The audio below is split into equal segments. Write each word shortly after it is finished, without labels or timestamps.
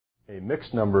A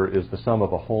mixed number is the sum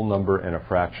of a whole number and a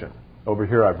fraction. Over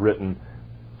here I've written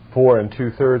 4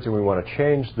 2/3, and we want to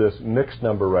change this mixed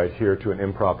number right here to an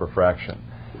improper fraction.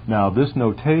 Now this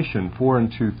notation, 4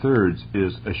 2/3,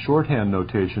 is a shorthand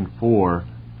notation for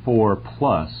 4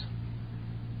 plus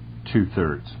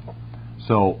 2/3.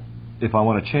 So if I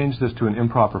want to change this to an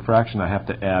improper fraction, I have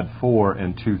to add 4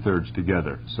 2/3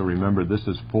 together. So remember, this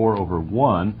is 4 over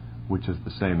 1, which is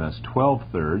the same as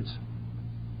 12/3.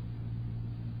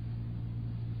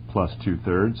 Plus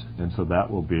 2/3, and so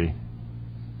that will be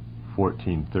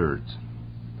 14/3.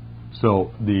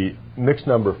 So the mixed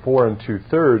number 4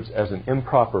 2/3 as an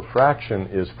improper fraction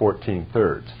is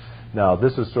 14/3. Now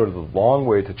this is sort of the long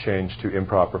way to change to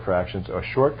improper fractions. A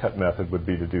shortcut method would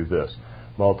be to do this.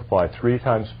 Multiply 3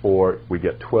 times 4, we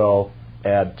get 12,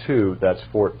 add 2, that's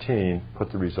 14,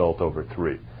 put the result over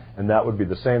 3. And that would be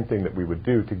the same thing that we would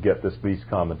do to get this least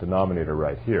common denominator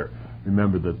right here.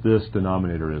 Remember that this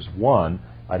denominator is 1.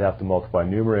 I'd have to multiply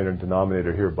numerator and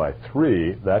denominator here by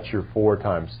 3. That's your 4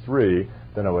 times 3.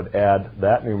 Then I would add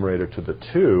that numerator to the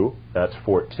 2. That's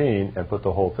 14, and put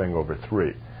the whole thing over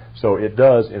 3. So it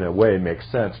does, in a way, make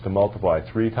sense to multiply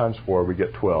 3 times 4. We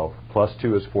get 12. Plus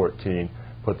 2 is 14.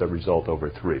 Put the result over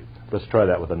 3. Let's try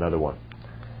that with another one.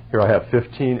 Here I have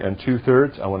 15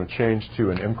 2/3. I want to change to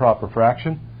an improper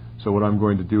fraction. So what I'm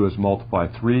going to do is multiply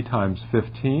 3 times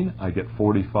 15. I get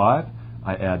 45.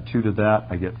 I add 2 to that.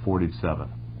 I get 47.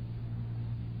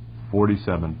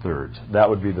 47/3. That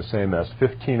would be the same as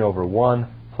 15 over 1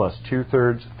 plus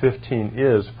 2/3. 15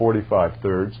 is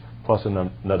 45/3 plus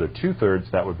another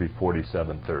 2/3. That would be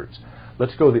 47/3.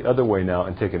 Let's go the other way now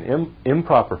and take an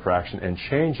improper fraction and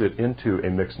change it into a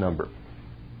mixed number.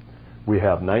 We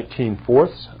have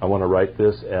 19/4. I want to write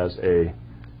this as a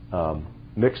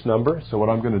mixed number. So what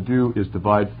I'm going to do is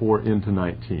divide 4 into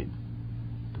 19.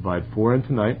 Divide 4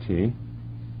 into 19.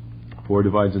 4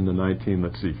 divides into 19,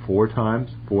 let's see, 4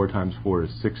 times. 4 times 4 is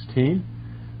 16.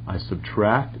 I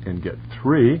subtract and get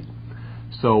 3.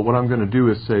 So what I'm going to do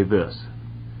is say this.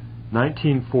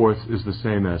 19/4 is the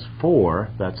same as 4,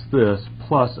 that's this,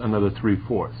 plus another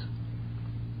 3/4.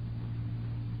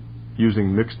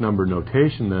 Using mixed number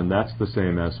notation then, that's the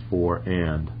same as 4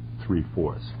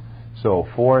 3/4. So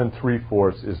 4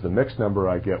 3/4 is the mixed number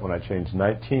I get when I change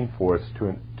 19/4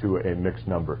 to a mixed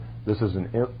number. This is an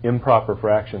improper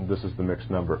fraction. This is the mixed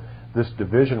number. This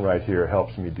division right here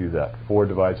helps me do that. 4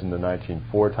 divides into 19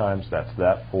 4 times. That's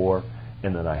that 4.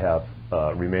 And then I have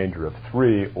a remainder of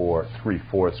 3, or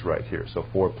 3/4 right here. So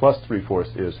 4 plus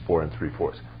 3/4 is 4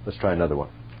 3/4. Let's try another one.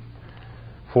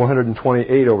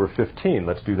 428 over 15.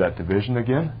 Let's do that division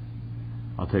again.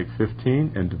 I'll take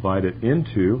 15 and divide it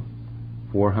into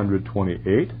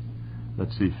 428.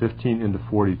 Let's see, 15 into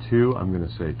 42, I'm going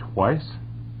to say twice.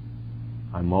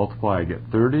 I multiply, I get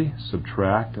 30,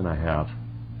 subtract, and I have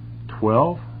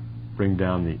 12. Bring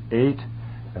down the 8,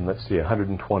 and let's see,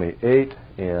 128,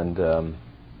 and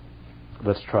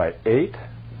let's try 8.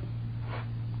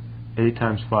 8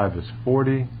 times 5 is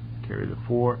 40. Carry the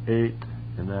 4, 8,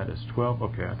 and that is 12.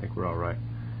 Okay, I think we're all right.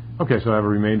 Okay, so I have a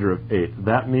remainder of 8.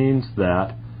 That means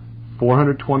that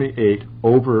 428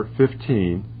 over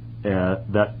 15,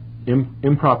 that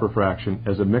improper fraction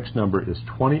as a mixed number is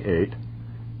 28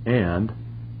 and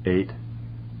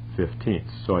 8/15.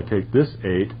 So I take this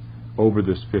 8 over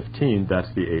this 15,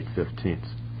 that's the 8/15.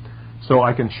 So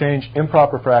I can change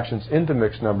improper fractions into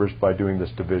mixed numbers by doing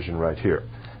this division right here.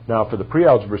 Now for the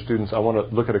pre-algebra students, I want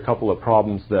to look at a couple of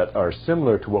problems that are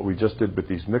similar to what we just did with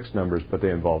these mixed numbers, but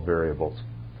they involve variables.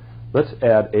 Let's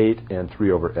add 8 and 3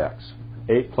 over x.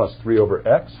 8 plus 3 over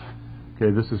x.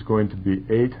 Okay, this is going to be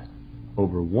 8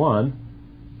 over 1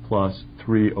 plus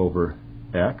 3 over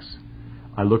x.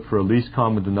 I look for a least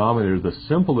common denominator, the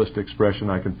simplest expression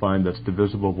I can find that's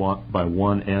divisible by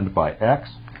 1 and by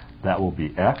x. That will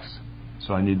be x.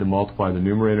 So I need to multiply the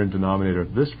numerator and denominator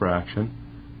of this fraction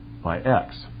by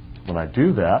x. When I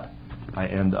do that, I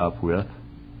end up with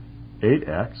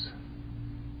 8x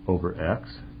over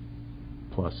x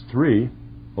plus 3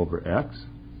 over x.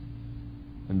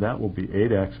 And that will be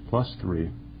 8x plus 3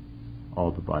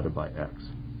 all divided by x.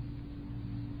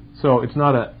 So it's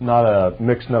not a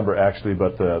mixed number actually,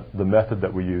 but the method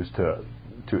that we use to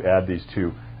add these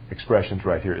two expressions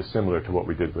right here is similar to what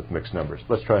we did with mixed numbers.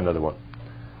 Let's try another one.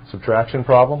 Subtraction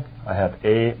problem. I have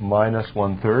a minus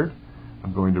 1/3.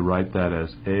 I'm going to write that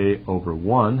as a over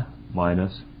 1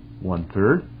 minus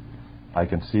 1/3. I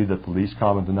can see that the least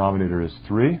common denominator is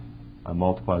 3. I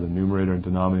multiply the numerator and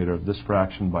denominator of this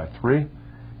fraction by 3,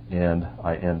 and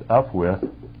I end up with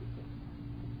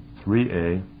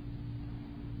 3a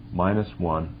minus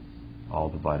 1 all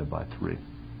divided by 3.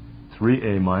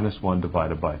 3a minus 1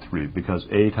 divided by 3, because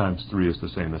a times 3 is the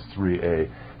same as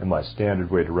 3a, and my standard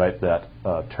way to write that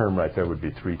term right there would be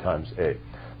 3 times a.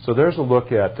 So there's a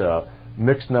look at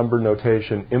mixed number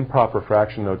notation, improper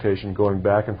fraction notation, going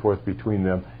back and forth between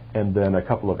them, and then a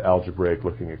couple of algebraic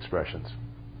looking expressions.